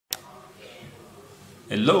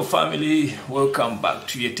Hello family, welcome back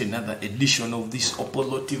to yet another edition of this Oppo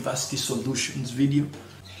Vasti Solutions video.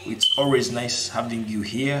 It's always nice having you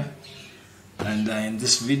here, and in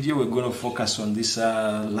this video we're going to focus on this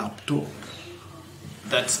laptop.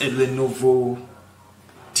 That's a Lenovo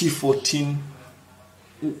T14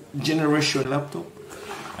 generation laptop,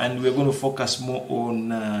 and we're going to focus more on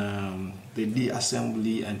the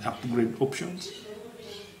disassembly and upgrade options,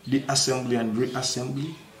 disassembly and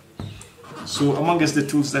reassembly. So amongst the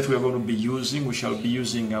tools that we are going to be using, we shall be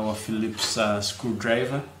using our Phillips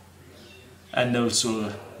screwdriver, and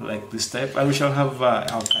also like this type, and we shall have our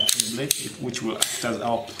cutting blade, which will act as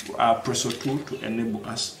our pressure tool to enable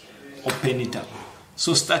us open it up.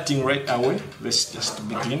 So starting right away, let's just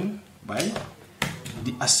begin by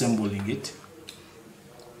deassembling it.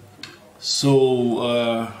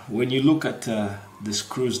 So when you look at the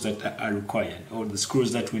screws that are required, or the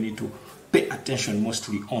screws that we need to pay attention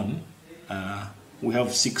mostly on, we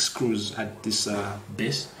have 6 screws at this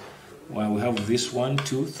base. Well, we have this 1,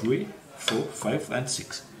 2, 3, 4, 5, and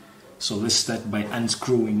 6. So let's start by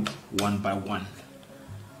unscrewing one by one.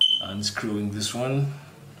 Unscrewing this one,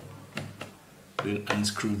 then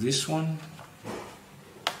unscrew this one,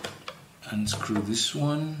 unscrew this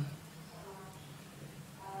one,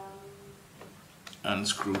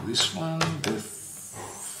 unscrew this one, the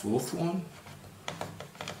 4th one,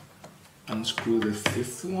 unscrew the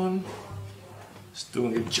 5th one,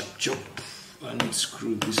 still a chop chop, and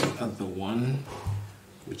screw this other one,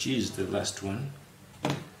 which is the last one.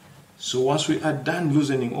 So once we are done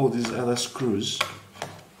loosening all these other screws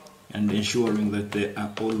and ensuring that they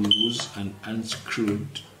are all loose and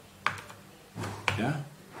unscrewed, yeah,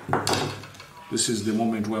 this is the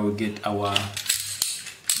moment where we get our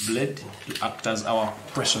blade to act as our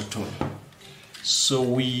pressure tool.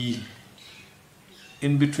 So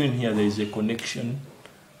in between here there is a connection,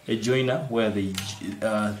 a joiner where the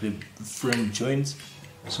frame joins.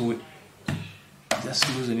 So we just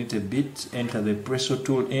loosen it a bit, enter the pressure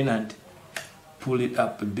tool in and pull it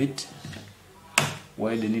up a bit,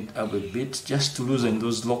 widen it up a bit, just to loosen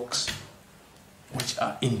those locks which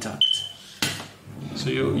are intact. So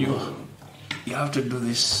you have to do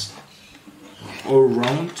this all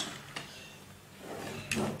round.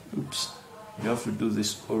 Oops, you have to do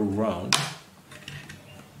this all round.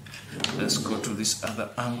 Let's go to this other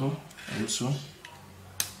angle also.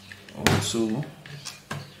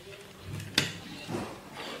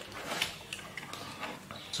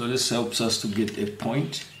 So this helps us to get a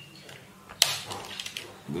point.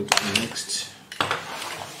 Go to the next,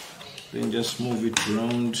 then just move it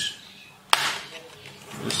round.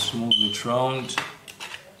 Just move it round,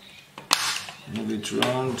 move it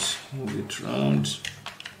round, move it round.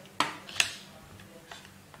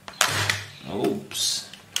 Oops.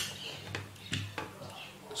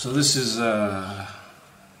 So this is our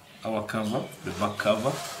cover, the back cover,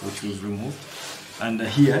 which we've removed, and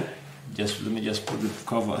here, let me just put the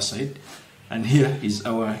cover aside, and here is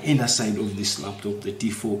our inner side of this laptop, the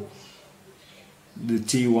T14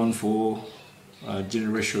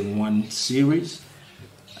 Generation 1 series,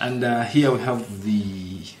 and here we have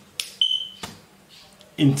the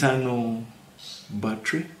internal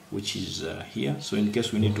battery, which is here. So in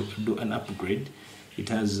case we need to do an upgrade, it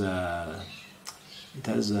has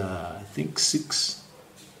I think 6.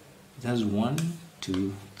 It has 1,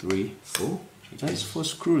 2, 3, 4. It has 4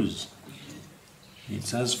 screws. It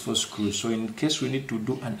has 4 screws. So in case we need to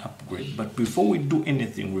do an upgrade, but before we do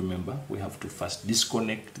anything, remember, we have to first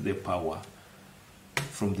disconnect the power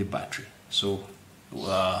from the battery. So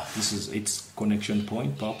this is its connection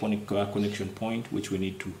point, power connection point, which we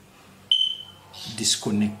need to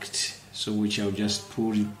disconnect. So we shall just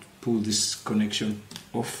pull this connection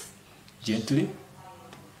off gently,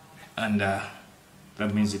 and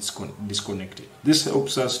that means it's disconnected. This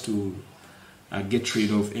helps us to get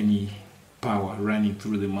rid of any power running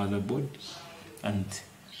through the motherboard and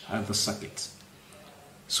other circuits.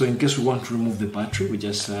 So in case we want to remove the battery, we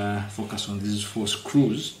just focus on these 4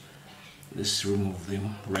 screws. Let's remove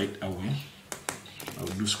them right away. I'll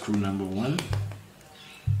do screw number 1,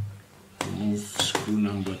 remove screw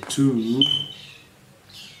number 2,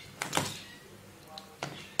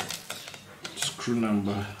 screw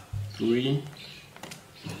number 3,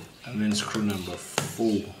 and then screw number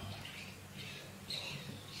 4.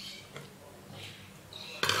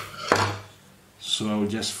 So I'll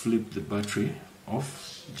just flip the battery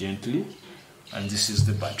off gently, and this is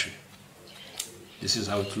the battery. This is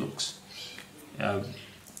how it looks.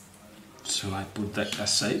 So I put that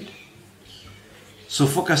aside. So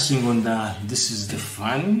focusing on this is the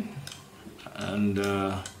fan, and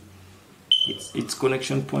its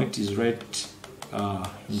connection point is right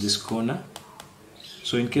in this corner.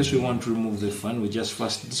 So in case we want to remove the fan, we just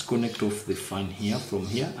first disconnect off the fan here from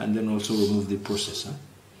here, and then also remove the processor.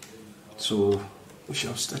 So we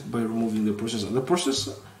shall start by removing the processor. The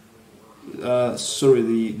processor,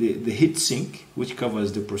 the heat sink which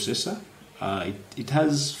covers the processor, it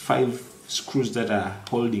has 5 screws that are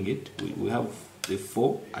holding it. We have the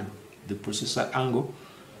 4 at the processor angle,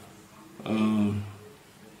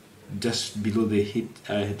 just below the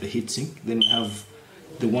heat sink. Then we have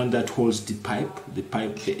the one that holds the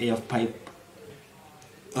air pipe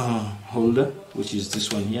holder, which is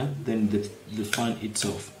this one here. Then the fan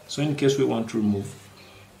itself. So in case we want to remove,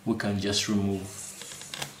 we can just remove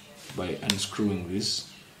by unscrewing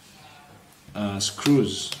these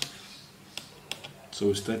screws. So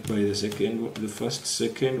we start by the second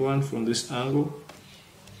one from this angle,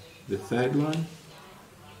 the third one,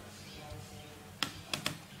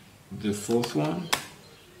 the fourth one,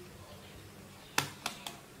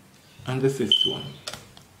 and the fifth one.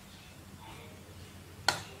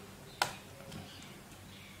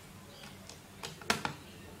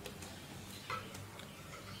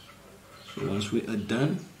 So once we are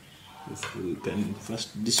done, we can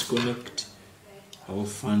first disconnect our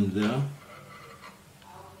fan there.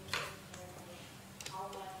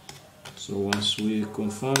 So once we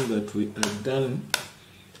confirm that we are done,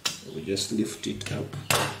 we just lift it up,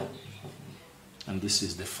 and this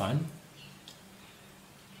is the fan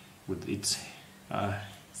with its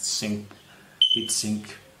heat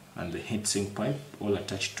sink and the heat sink pipe all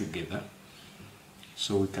attached together.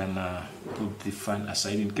 So we can put the fan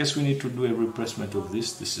aside. In case we need to do a replacement of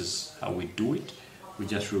this is how we do it. We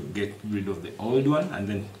just get rid of the old one and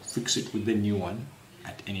then fix it with the new one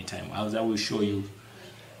at any time, as I will show you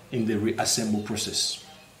in the reassemble process.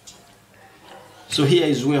 So here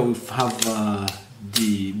is where we have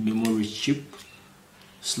the memory chip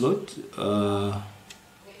slot.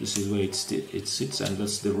 This is where it sits, and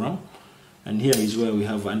that's the RAM. And here is where we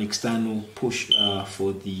have an external push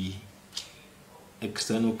for the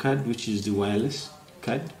external card, which is the wireless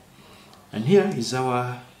card. And here is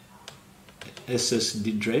our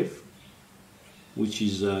SSD drive, which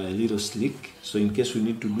is a little slick. So in case we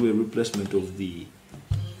need to do a replacement of the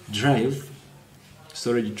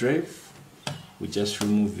storage drive, we just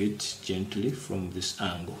remove it gently from this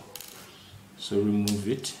angle. So remove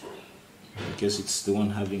it in case it's the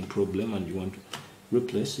one having problem and you want to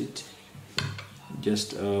replace it.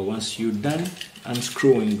 Just once you're done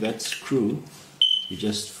unscrewing that screw, you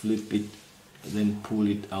just flip it, then pull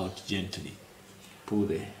it out gently. Pull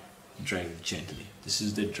the drive gently. This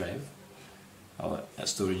is the drive, our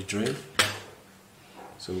storage drive.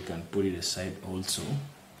 So we can put it aside also.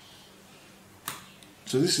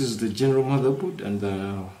 So this is the general motherboard, and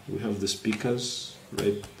we have the speakers,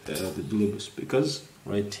 right, the dual speakers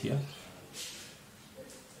right here,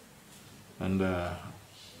 and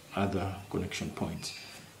other connection points.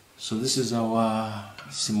 So this is our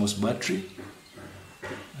CMOS battery,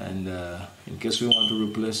 and in case we want to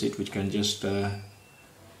replace it, we can just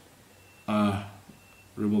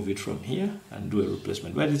remove it from here and do a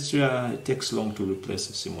replacement. But it takes long to replace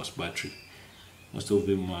a CMOS battery. Most of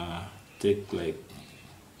them take like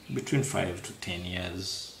between 5 to 10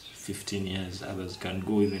 years, 15 years. Others can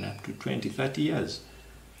go even up to 20, 30 years,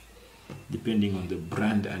 depending on the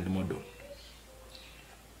brand and model.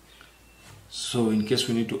 So in case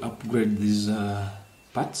we need to upgrade these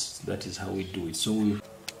parts, that is how we do it. So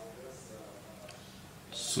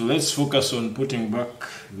let's focus on putting back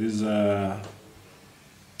these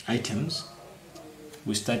items.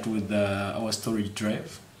 We start with our storage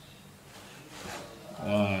drive.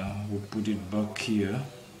 We'll put it back here,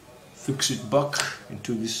 fix it back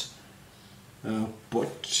into this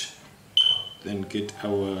port, then get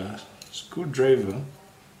our screwdriver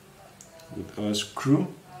with our screw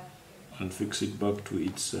and fix it back to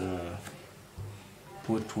its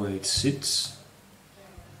port where it sits.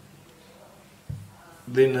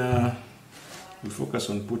 Then we focus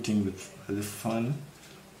on putting the fan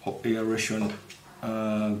or aeration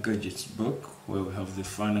gadgets back, where we have the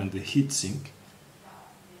fan and the heat sink,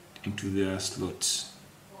 into their slots.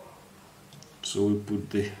 So we put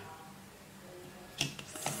the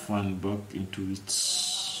fan back into its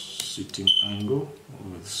sitting angle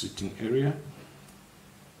or the sitting area.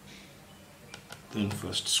 Then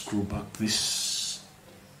first screw back this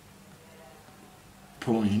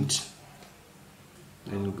point,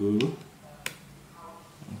 then go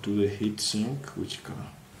into the heat sink, which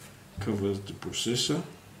covers the processor.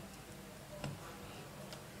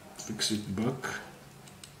 Fix it back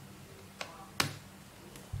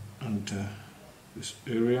and this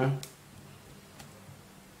area.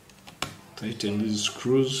 Tighten these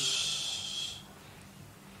screws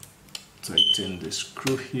tighten the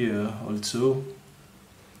screw here also.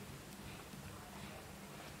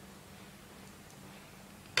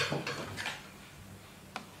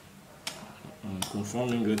 And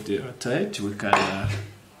confirming that they are tight, we can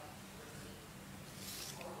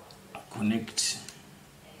connect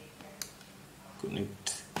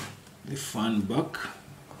the fan back.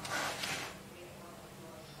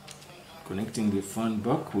 Connecting the fan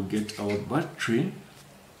back, we get our battery,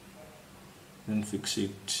 then fix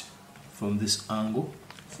it from this angle,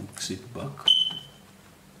 fix it back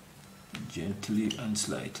gently and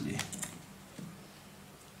slightly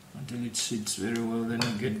until it sits very well. Then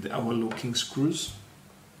we get our locking screws.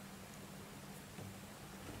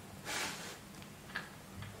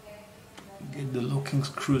 Get the locking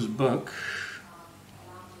screws back.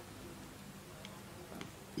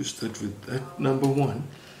 We start with that number 1.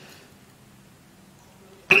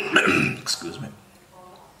 Excuse me.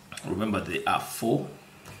 Remember they are 4.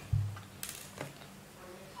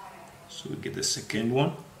 So we get the second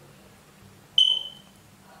one.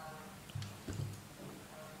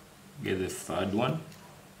 Get the third one,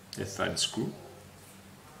 the third screw.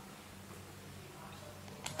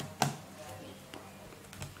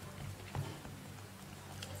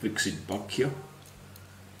 Fix it back here.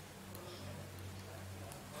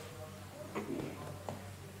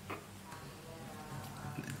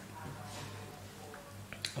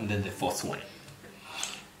 And then the fourth one.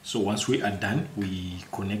 So once we are done, we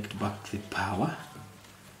connect back the power,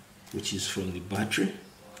 which is from the battery,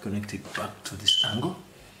 connect it back to this angle.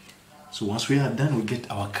 So once we are done, we get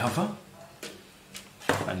our cover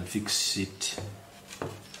and fix it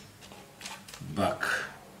back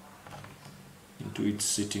into its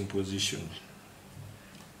sitting position,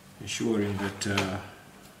 ensuring that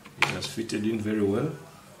it has fitted in very well.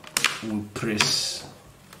 We'll press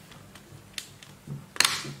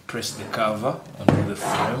the cover onto the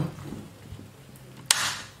frame.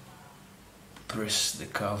 Press the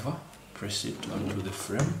cover, press it onto the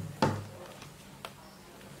frame.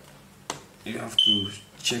 You have to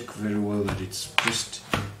check very well that it's pressed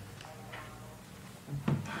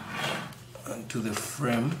onto the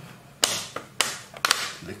frame.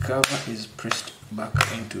 The cover is pressed back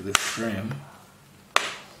into the frame.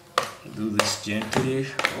 Do this gently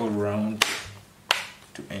all around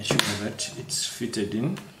to ensure that it's fitted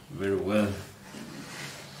in very well.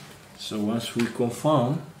 So once we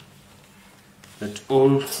confirm that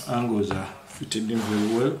all angles are fitted in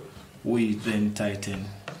very well, we then tighten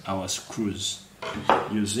our screws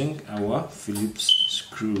using our Phillips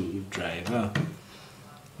screwdriver.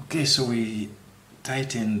 Okay, so we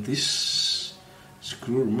tighten this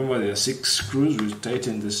screw. Remember there are 6 screws. We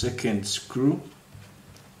tighten the second screw.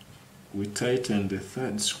 We tighten the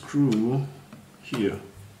third screw here.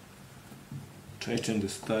 Tighten the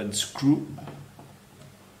third screw.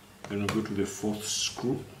 Then we go to the 4th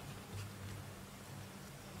screw.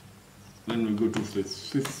 Then we go to the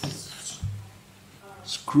 5th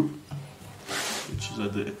screw, which is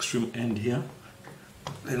at the extreme end here.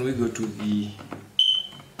 Then we go to the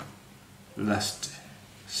last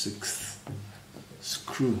 6th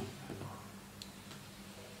screw.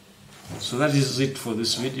 So that is it for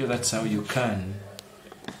this video. That's how you can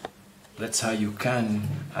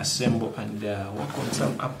assemble and work on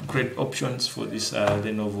some upgrade options for this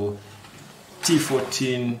Lenovo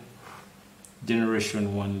T14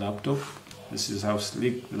 Generation 1 laptop. This is how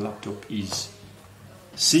sleek the laptop is.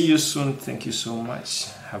 See you soon. Thank you so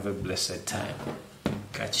much. Have a blessed time.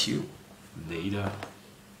 Catch you later.